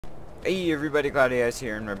Hey everybody, CloudyIce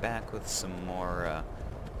here, and we're back with some more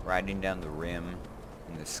riding down the rim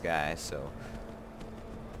in the sky. So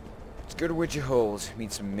let's go to Winterhold,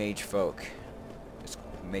 meet some mage folk. Just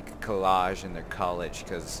make a collage in their college,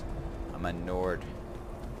 because I'm a Nord.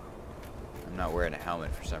 I'm not wearing a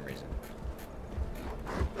helmet for some reason.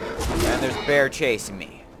 And there's a bear chasing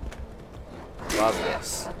me. Love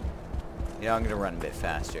this. You know, I'm gonna run a bit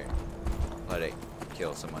faster. Let it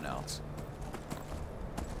kill someone else.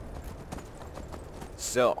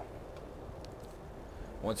 So,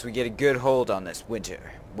 once we get a good hold on this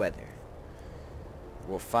winter weather,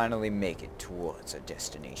 we'll finally make it towards our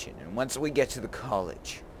destination. And once we get to the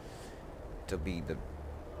college, there'll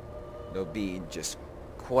be just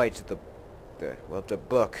quite the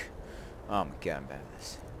book. Oh my god, I'm bad at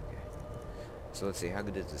this. Okay. So let's see, how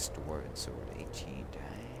good is this dwarven sword? 18 dagger.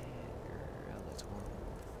 That's horrible.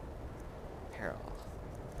 Peril.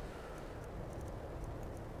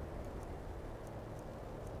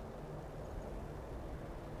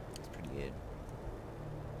 Good.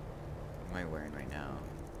 What am I wearing right now?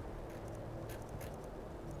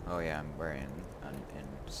 Oh yeah, I'm wearing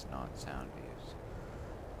not sound views.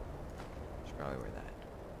 Should probably wear that.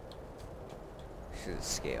 This is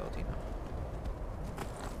scaled, you know.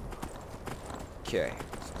 Okay.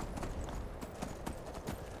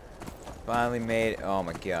 Finally made. Oh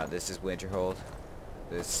my god, this is Winterhold.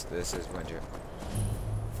 This is winter.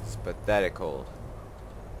 It's pathetic cold.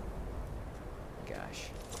 Gosh.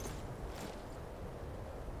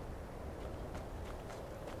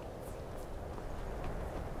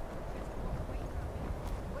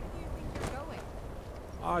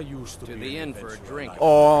 I used to be the inn for a drink.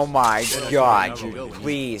 Oh my god, dude,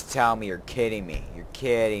 please tell me you're kidding me. You're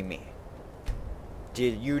kidding me.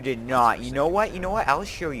 You did not. You know what? You know what? I'll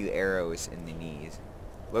show you arrows in the knees.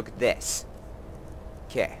 Look at this.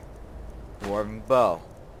 Okay. Dwarven bow.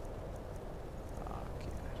 Oh god.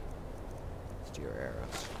 Let's do your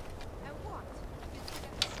arrows.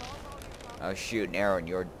 I'll shoot an arrow in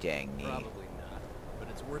your dang knee. Probably not, but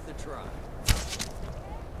it's worth a try.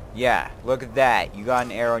 Yeah, look at that. You got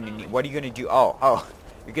an arrow in your knee. What are you gonna do? Oh,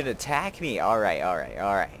 you're gonna attack me? Alright.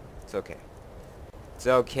 It's okay. It's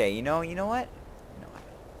okay. You know what? You know what?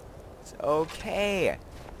 It's okay.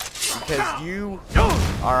 Because you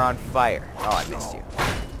are on fire. Oh, I missed you.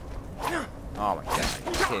 Oh my god,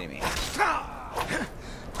 you're kidding me.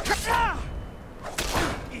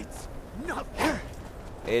 It's nothing.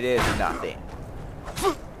 It is nothing.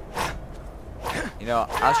 You know,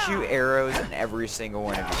 I'll shoot arrows in every single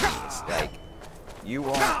one of your knees. Like, you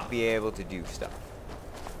won't be able to do stuff.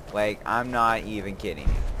 Like, I'm not even kidding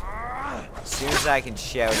you. As soon as I can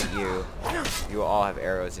shout at you, you will all have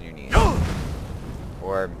arrows in your knees.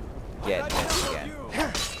 Or get missed again.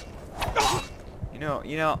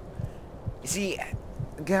 You see,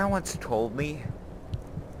 a guy once told me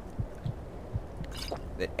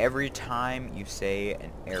that every time you say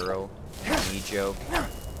an arrow knee joke,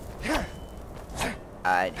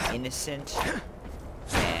 an innocent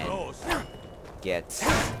man gets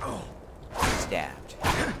stabbed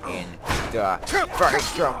in the fucking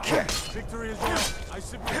throat kick. Victory is yours. I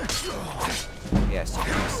submit. Yes, you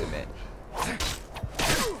can submit.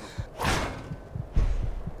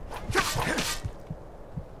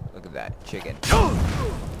 Look at that chicken.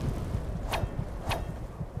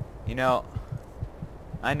 You know,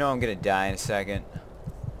 I know I'm gonna die in a second,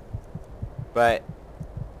 but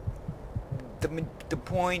the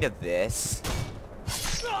point of this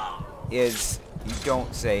is you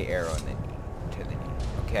don't say arrow in the knee, to the knee,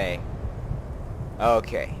 okay?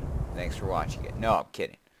 Okay, thanks for watching it. No, I'm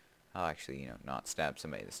kidding. I'll actually, not stab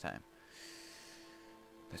somebody this time.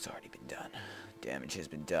 It's already been done. Damage has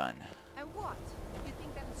been done. And what? You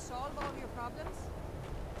think that'll solve all your problems?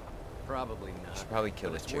 Probably not. Should probably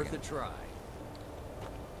kill this it's chicken. worth a try.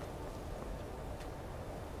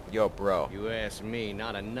 Yo, bro. You ask me,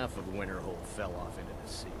 not enough of Winterhold fell off into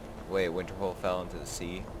the sea. Wait, Winterhold fell into the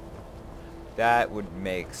sea? That would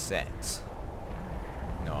make sense.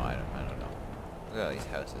 No, I don't know. Look at all these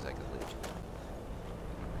houses I could live in.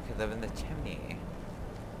 I could live in the chimney.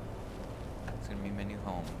 It's gonna be my new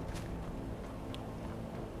home.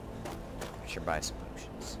 I should buy some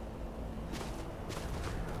potions.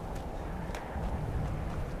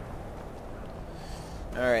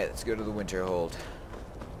 Alright, let's go to the Winterhold.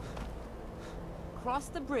 Cross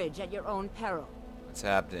the bridge at your own peril. What's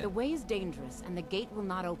happening? The way is dangerous, and the gate will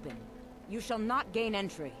not open. You shall not gain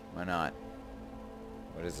entry. Why not?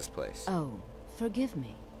 What is this place? Oh, forgive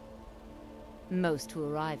me. Most who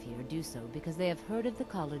arrive here do so because they have heard of the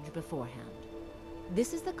college beforehand.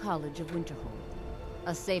 This is the College of Winterhold,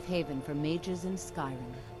 a safe haven for mages in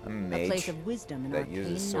Skyrim. I'm a A place mage of wisdom and that arcane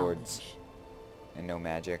uses swords knowledge. and no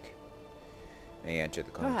magic. And you enter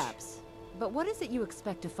the college. Perhaps. But what is it you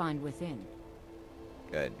expect to find within?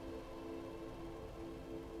 Good.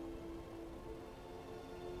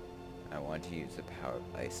 I want to use the power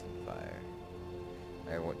of ice and fire.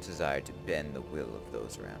 I want desire to bend the will of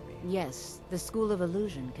those around me. Yes, the School of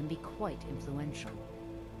Illusion can be quite influential.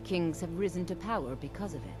 Kings have risen to power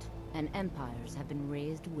because of it, and empires have been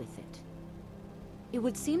raised with it. It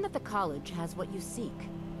would seem that the college has what you seek.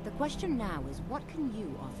 The question now is, what can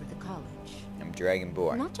you offer the college? I'm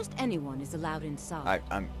Dragonborn. Not just anyone is allowed inside.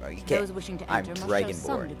 You can't. Those wishing to I'm enter must show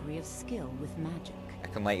some Dragonborn. degree of skill with magic. I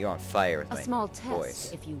can light you on fire with A my small test,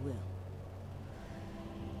 voice. if you will.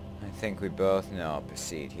 I think we both know I'll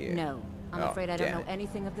proceed here. No, I'm Oh, afraid I don't damn know it.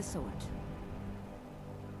 anything of the sort.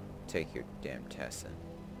 Take your damn test then.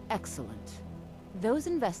 Excellent. Those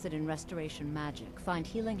invested in restoration magic find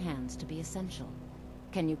healing hands to be essential.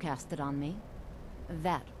 Can you cast it on me?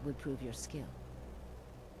 That would prove your skill.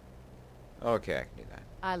 Okay, I can do that.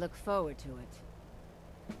 I look forward to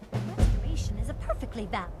it. Restoration is a perfectly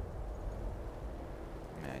valid.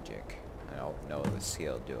 Magic. I don't know the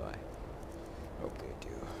skill, do I? Hopefully I do.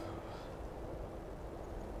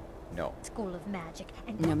 No. School of magic,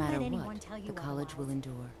 and No don't matter let anyone what, tell you the college will otherwise.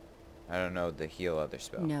 endure. I don't know the heal other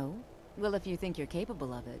spell. No? Well, if you think you're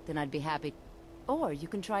capable of it, then I'd be happy. Or you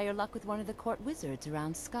can try your luck with one of the court wizards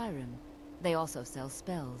around Skyrim. They also sell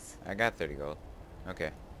spells. I got 30 gold.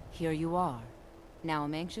 Okay. Here you are. Now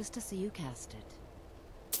I'm anxious to see you cast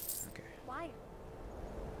it. Okay. Why?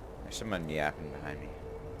 There's someone yapping behind me.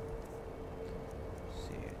 Let's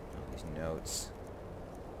see all these notes.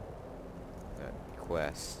 That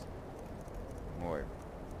quest. More.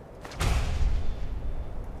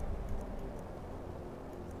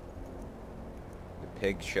 The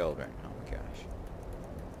pig children. Oh my gosh.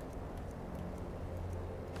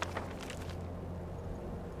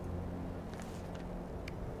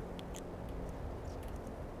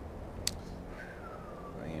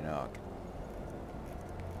 Well, you know,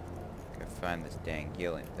 I can find this dang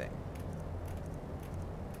healing thing.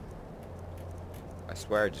 I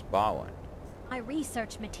swear I just bought one. My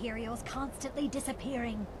research materials constantly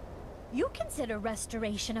disappearing. You consider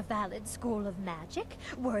restoration a valid school of magic,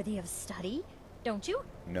 worthy of study, don't you?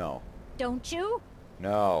 No. Don't you?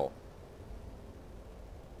 No.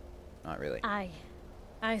 Not really. I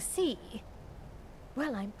see.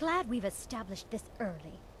 Well, I'm glad we've established this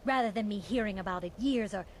early, rather than me hearing about it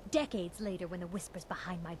years or decades later when the whispers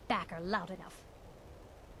behind my back are loud enough.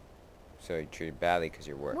 So you treated badly because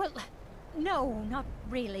you're work. Well, no, not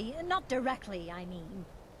really. Not directly, I mean.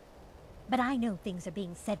 But I know things are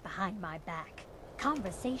being said behind my back.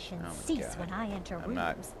 Conversations Oh my cease God. when I enter I'm rooms.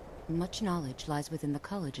 not- Much knowledge lies within the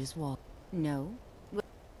college's wall. No?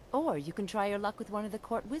 Or you can try your luck with one of the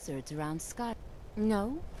court wizards around Sky.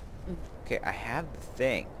 No? Okay, I have the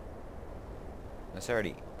thing. That's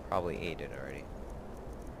already probably ate it already.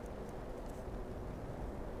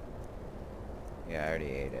 Yeah, I already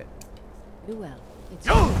ate it. Do well. It's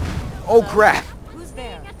Oh crap! Who's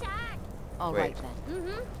there? Attack! All Wait. right then.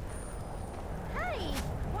 Mm-hmm. Hey,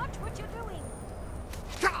 watch what you're doing.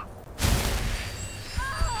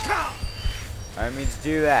 I didn't mean to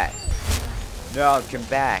do that. No, come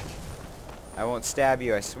back. I won't stab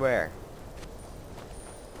you, I swear.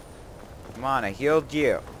 Come on, I healed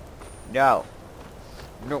you. No.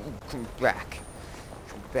 No, come back.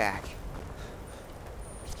 Come back.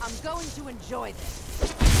 I'm going to enjoy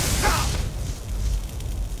this.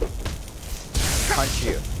 Punch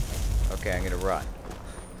you. Okay, I'm gonna run.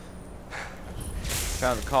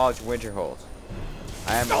 Found the college of Winterhold.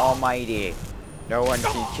 I am almighty. No one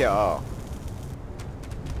can kill. Oh.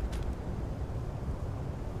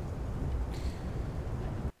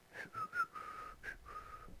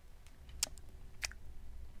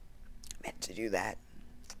 Meant to do that.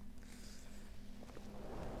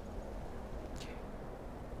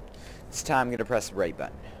 This time I'm gonna press the right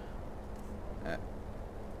button.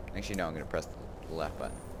 Actually, no, I'm gonna press the left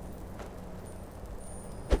button.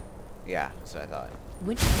 Yeah, that's what I thought.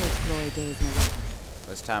 Winterhold's glory days may last.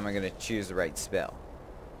 This time I'm gonna choose the right spell.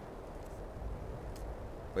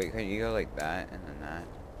 Wait, can you go like that and then that?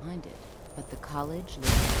 Behind it, but the college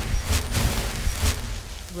lives.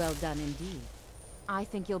 Well done indeed. I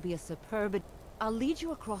think you'll be a superb. I'll lead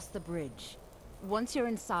you across the bridge. Once you're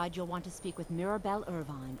inside, you'll want to speak with Mirabelle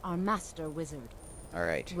Irvine, our master wizard.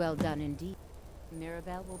 Alright. Well done indeed.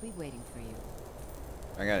 Mirabelle will be waiting for you.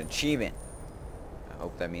 I got an achievement. I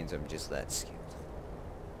hope that means I'm just that skilled.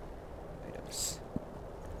 Items.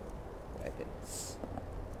 Weapons.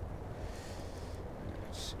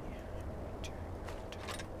 Let's see.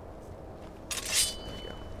 There we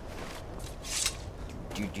go.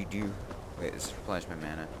 Do. Wait, this replenish my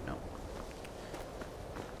mana? No.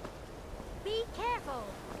 Be careful!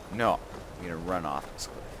 No. I'm gonna run off this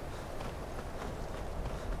cliff.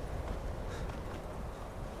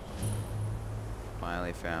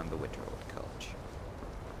 Finally found the Winterhold College.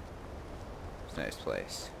 It's a nice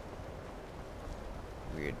place.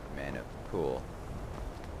 Weird mana pool.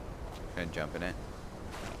 Can I jump in it?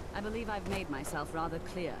 I believe I've made myself rather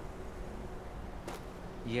clear.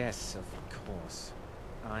 Yes, of course.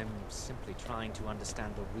 I'm simply trying to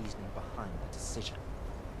understand the reasoning behind the decision.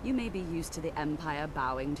 You may be used to the Empire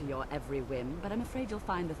bowing to your every whim, but I'm afraid you'll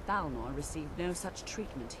find the Thalmor received no such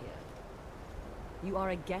treatment here. You are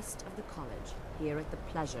a guest of the college, here at the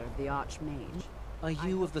pleasure of the Archmage. Are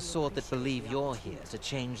you of the sort that believe you're here to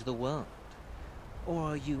change the world?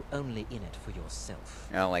 Or are you only in it for yourself?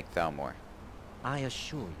 I don't like Thalmor. I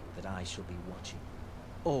assure you that I shall be watching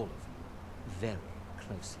all of you very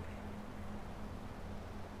closely.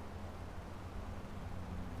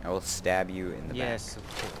 I will stab you in the Yes, back.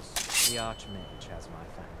 of course. The Archmage has my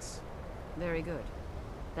thanks. Very good.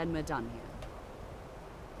 Then we're done here.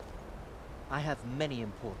 I have many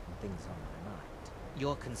important things on my mind.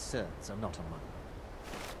 Your concerns are not among them.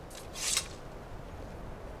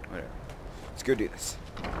 Whatever. Let's go do this.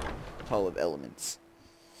 Hall of Elements.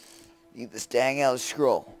 Need this dang Elder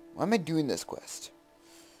Scroll. Why am I doing this quest?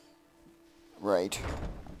 Right.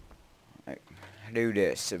 I do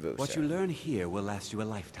this, Savosa. What you learn here will last you a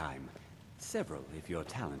lifetime. Several, if you're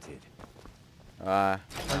talented. Are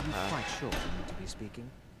you quite sure you need to be speaking?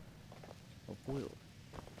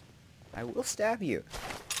 I will stab you.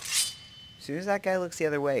 As soon as that guy looks the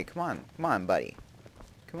other way. Come on. Come on, buddy.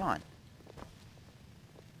 Come on.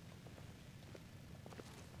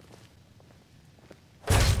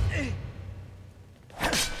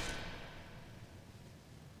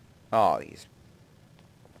 Oh, he's...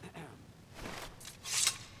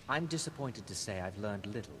 I'm disappointed to say I've learned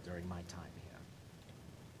little during my time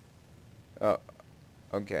here. Oh,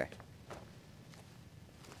 okay.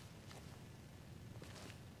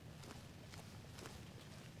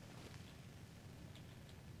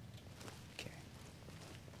 Okay.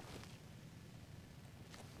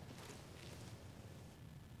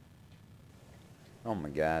 Oh my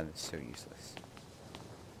god, it's so useless.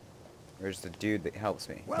 Where's the dude that helps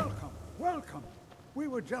me? Welcome, welcome. We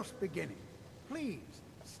were just beginning. Please,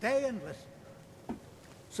 stay and listen.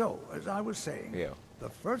 So, as I was saying, Yeah.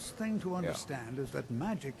 the first thing to understand is that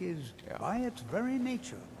magic is, by its very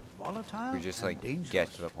nature, volatile We just and like dangerous.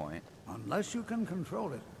 get to the point. Unless you can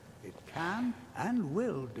control it, it can and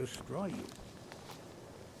will destroy you.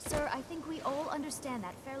 Sir, I think we all understand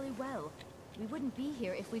that fairly well. We wouldn't be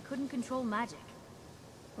here if we couldn't control magic.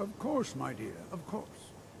 Of course, my dear, of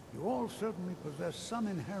course. You all certainly possess some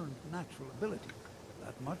inherent natural ability.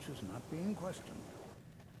 That much is not being questioned.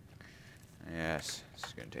 Yes,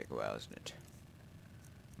 it's gonna take a while, isn't it?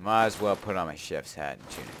 Might as well put on my chef's hat and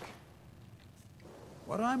tunic.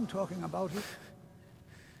 What I'm talking about is...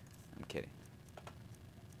 I'm kidding.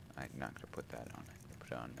 I'm not gonna put that on. I'm gonna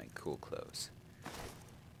put on my cool clothes.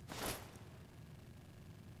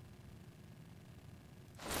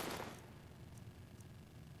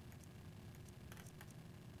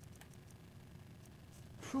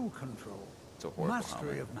 true control. It's a horrible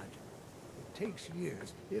Mastery helmet. of magic. It takes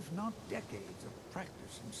years, if not decades, of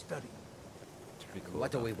practice and study. It's pretty cool.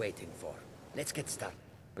 What are we waiting for? Let's get started.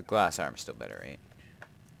 But glass armor's still better, right? Yeah,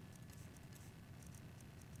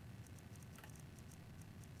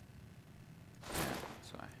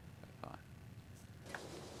 that's why I thought.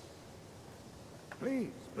 Please,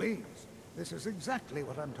 please. This is exactly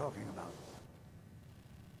what I'm talking about.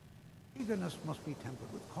 Eagerness must be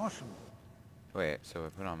tempered with caution. Wait, so I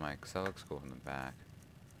put on my, cause that looks cool from the back.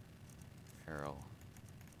 Apparel.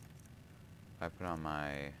 I put on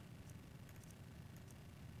my...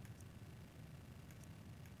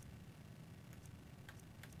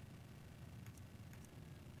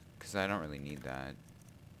 Cause I don't really need that.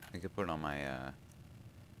 I could put it on my, I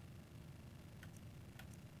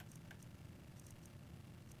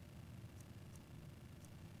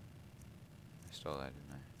stole that,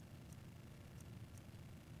 didn't I?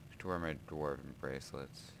 To wear my dwarven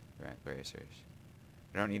bracelets, bracers.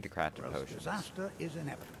 I don't need to craft Or else potions. disaster is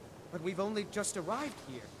inevitable. But we've only just arrived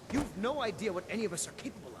here. You've no idea what any of us are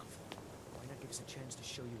capable of. Why not give us a chance to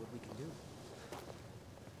show you what we can do?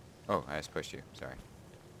 Oh, I just pushed you. Sorry.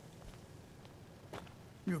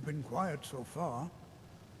 You've been quiet so far.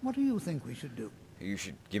 What do you think we should do? You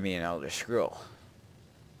should give me an Elder Scroll.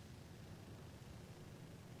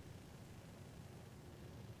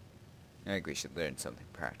 I think we should learn something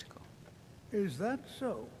practical. Is that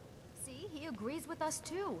so? See, he agrees with us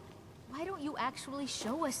too. Why don't you actually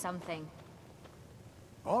show us something?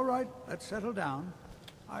 All right, let's settle down.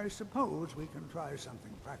 I suppose we can try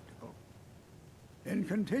something practical. In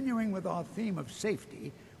continuing with our theme of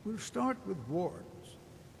safety, we'll start with wards.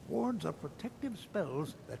 Wards are protective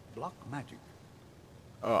spells that block magic.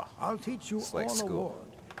 Oh, I'll teach you it's like all a school.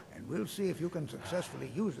 ward, and we'll see if you can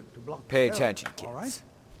successfully use it to block Pay spells, attention, kids. all right?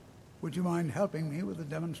 Would you mind helping me with the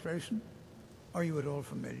demonstration? Are you at all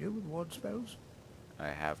familiar with ward spells? I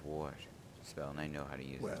have ward spell and I know how to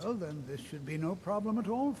use it. Well, then this should be no problem at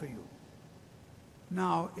all for you.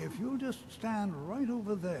 Now, if you'll just stand right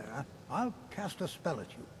over there, I'll cast a spell at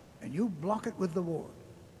you, and you block it with the ward.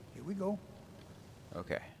 Here we go.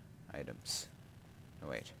 Okay. Items. No,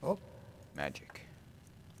 wait. Oh. Magic.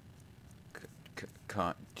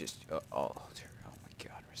 Alter. Oh my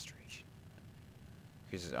god, restoration.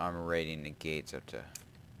 Increases armor rating, negates up to...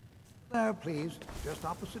 There, please. Just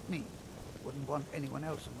opposite me. Wouldn't want anyone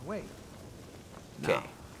else in the way. Okay. Now,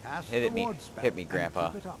 cast Hit the me. ward spell Hit me, and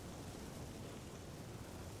Grandpa. keep it up.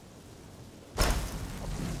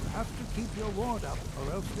 You have to keep your ward up,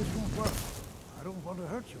 or else this won't work. I don't want to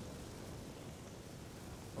hurt you.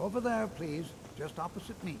 Over there, please. Just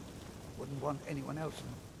opposite me. Wouldn't want anyone else in.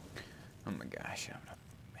 Oh my gosh, I'm gonna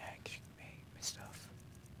make my stuff.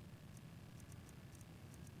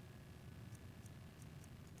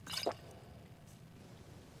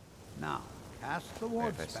 Now, cast the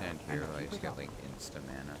ward If I spell stand and here, I keep just it get up. like insta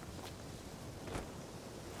mana.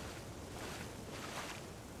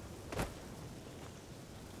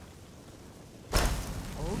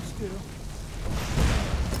 Hold still.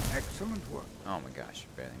 Excellent work. Oh my gosh,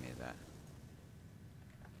 barely made that.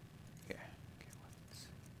 Okay, weapons.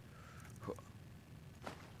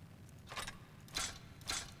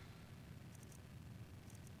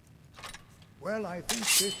 Well, I think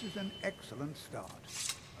this is an excellent start.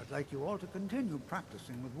 I'd like you all to continue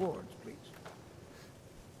practicing with wards, please.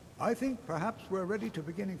 I think perhaps we're ready to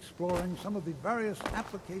begin exploring some of the various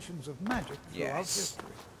applications of magic throughout Yes. history.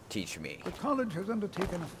 Teach me. The college has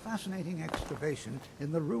undertaken a fascinating excavation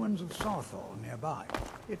in the ruins of Sarthal nearby.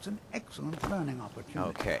 It's an excellent learning opportunity.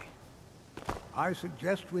 Okay. I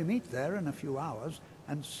suggest we meet there in a few hours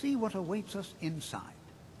and see what awaits us inside.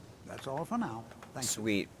 That's all for now. Thank you.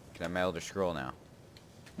 Sweet. Can I have my Elder Scroll now?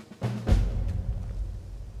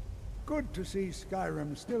 Good to see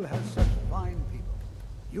Skyrim still has such fine people.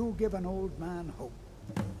 You give an old man hope.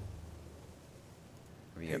 What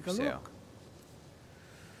do you have Take for a sale? look.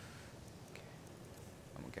 Okay.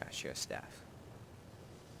 Oh my gosh, you got a staff.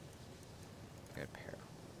 I got apparel.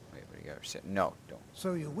 Wait, what do you got for sale? No, don't.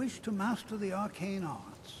 So you wish to master the arcane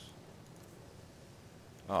arts?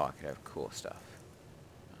 Oh, I could have cool stuff.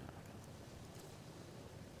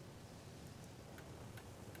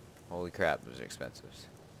 Holy crap, those are expensive.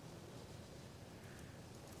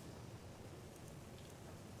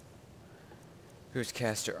 Who's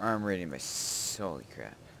caster arm rating by holy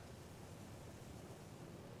crap.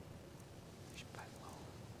 I should buy low.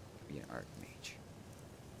 Be an archmage.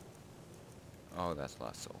 Oh, that's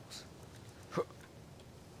lost souls.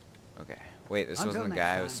 Okay. Wait, this Until wasn't the next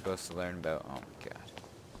guy I was time. supposed to learn about. Oh my god.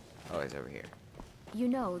 Oh, he's over here. You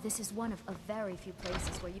know, this is one of a very few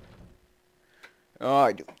places where you... Oh,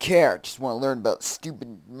 I don't care. I just want to learn about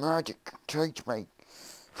stupid magic. Teach me.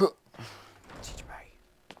 Teach me.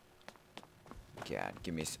 God,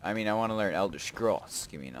 give me... I mean, I want to learn Elder Scrolls.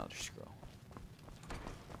 Give me an Elder Scroll.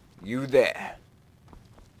 You there.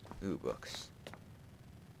 Ooh, books.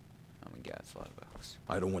 Oh my god, it's a lot of books.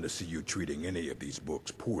 I don't want to see you treating any of these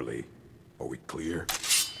books poorly. Are we clear?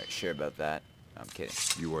 Alright, sure about that. I'm kidding.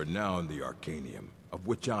 You are now in the Arcanium, of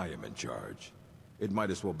which I am in charge. It might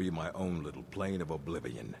as well be my own little plane of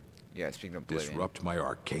oblivion. Yeah, speaking of Oblivion. Disrupt my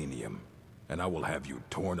Arcanium, and I will have you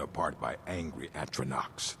torn apart by angry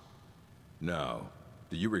Atronachs. Now,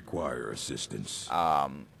 do you require assistance?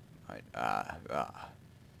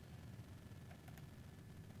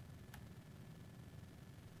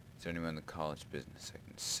 Is there anyone in the college business I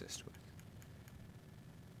can assist with?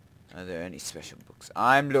 Are there any special books?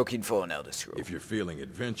 I'm looking for an Elder Scroll. If you're feeling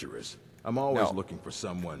adventurous, I'm always No. looking for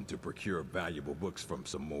someone to procure valuable books from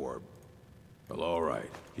some more... Well, all right,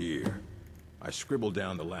 here. I scribbled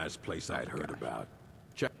down the last place I'd heard about.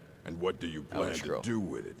 Check. And what do you plan to Scroll. do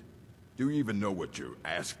with it? Do you even know what you're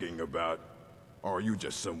asking about? Or are you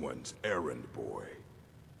just someone's errand boy?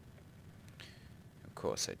 Of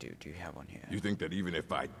course I do. Do you have one here? You think that even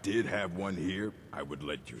if I did have one here, I would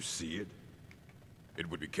let you see it? It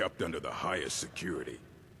would be kept under the highest security.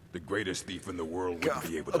 The greatest thief in the world wouldn't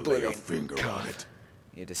be able to lay a Oblivion. finger on it.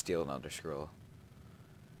 You need to steal an Elder Scroll.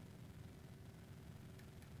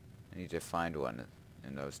 I need to find one,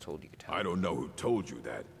 and I was told you could tell I me. don't know who told you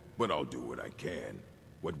that, but I'll do what I can.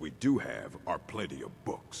 What we do have are plenty of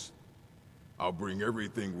books. I'll bring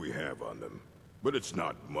everything we have on them, but it's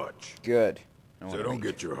not much. Good. So don't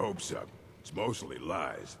get your hopes up. It's mostly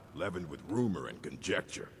lies, leavened with rumor and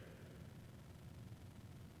conjecture.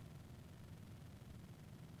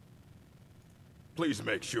 Please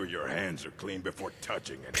make sure your hands are clean before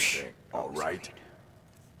touching anything, all right?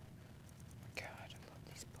 Oh my god, I love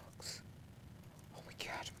these books. Oh my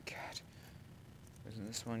god, oh my god. Doesn't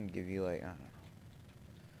this one give you, like, I don't know.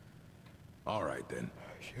 All right, then.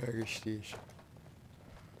 Sugar station.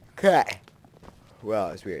 Okay. Well,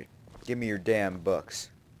 that's weird. Give me your damn books.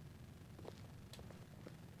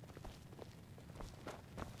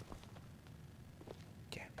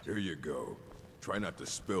 Damn. Here you go. Try not to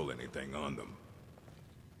spill anything on them.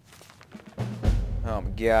 Oh my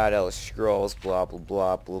god, Ellis scrolls, blah blah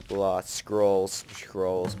blah blah blah. Scrolls,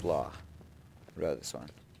 blah. What about this one?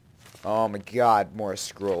 Oh my god, more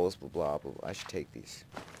scrolls, blah blah blah. I should take these.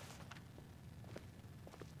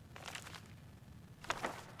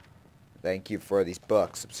 Thank you for these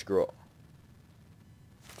books of scroll.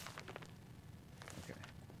 Okay.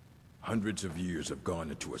 Hundreds of years have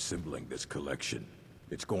gone into assembling this collection.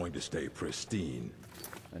 It's going to stay pristine.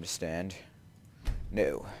 Understand?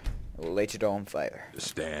 No. I will light it on fire.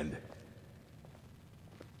 Understand?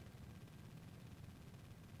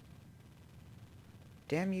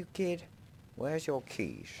 Damn you, kid. Where's your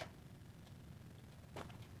keys?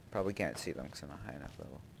 Probably can't see them because I'm not high enough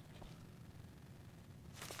level.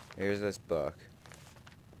 Here's this book.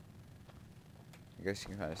 I guess you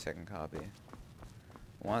can find a second copy.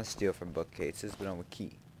 I want to steal from bookcases, but I'm a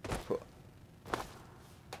key. Huh.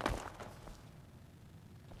 I'm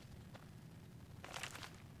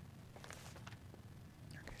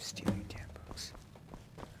gonna steal your damn books.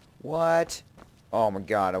 What? Oh my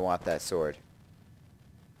god, I want that sword.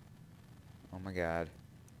 Oh my god.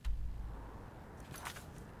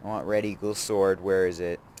 I want Red Eagle's sword. Where is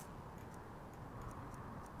it?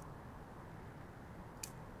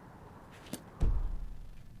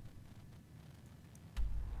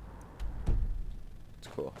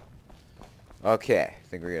 Cool. Okay, I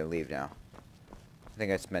think we're gonna leave now. I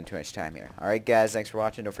think I spent too much time here. Alright guys, thanks for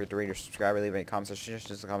watching. Don't forget to rate or subscribe or leave any comments or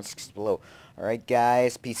suggestions in the comment section below. Alright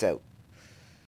guys, peace out.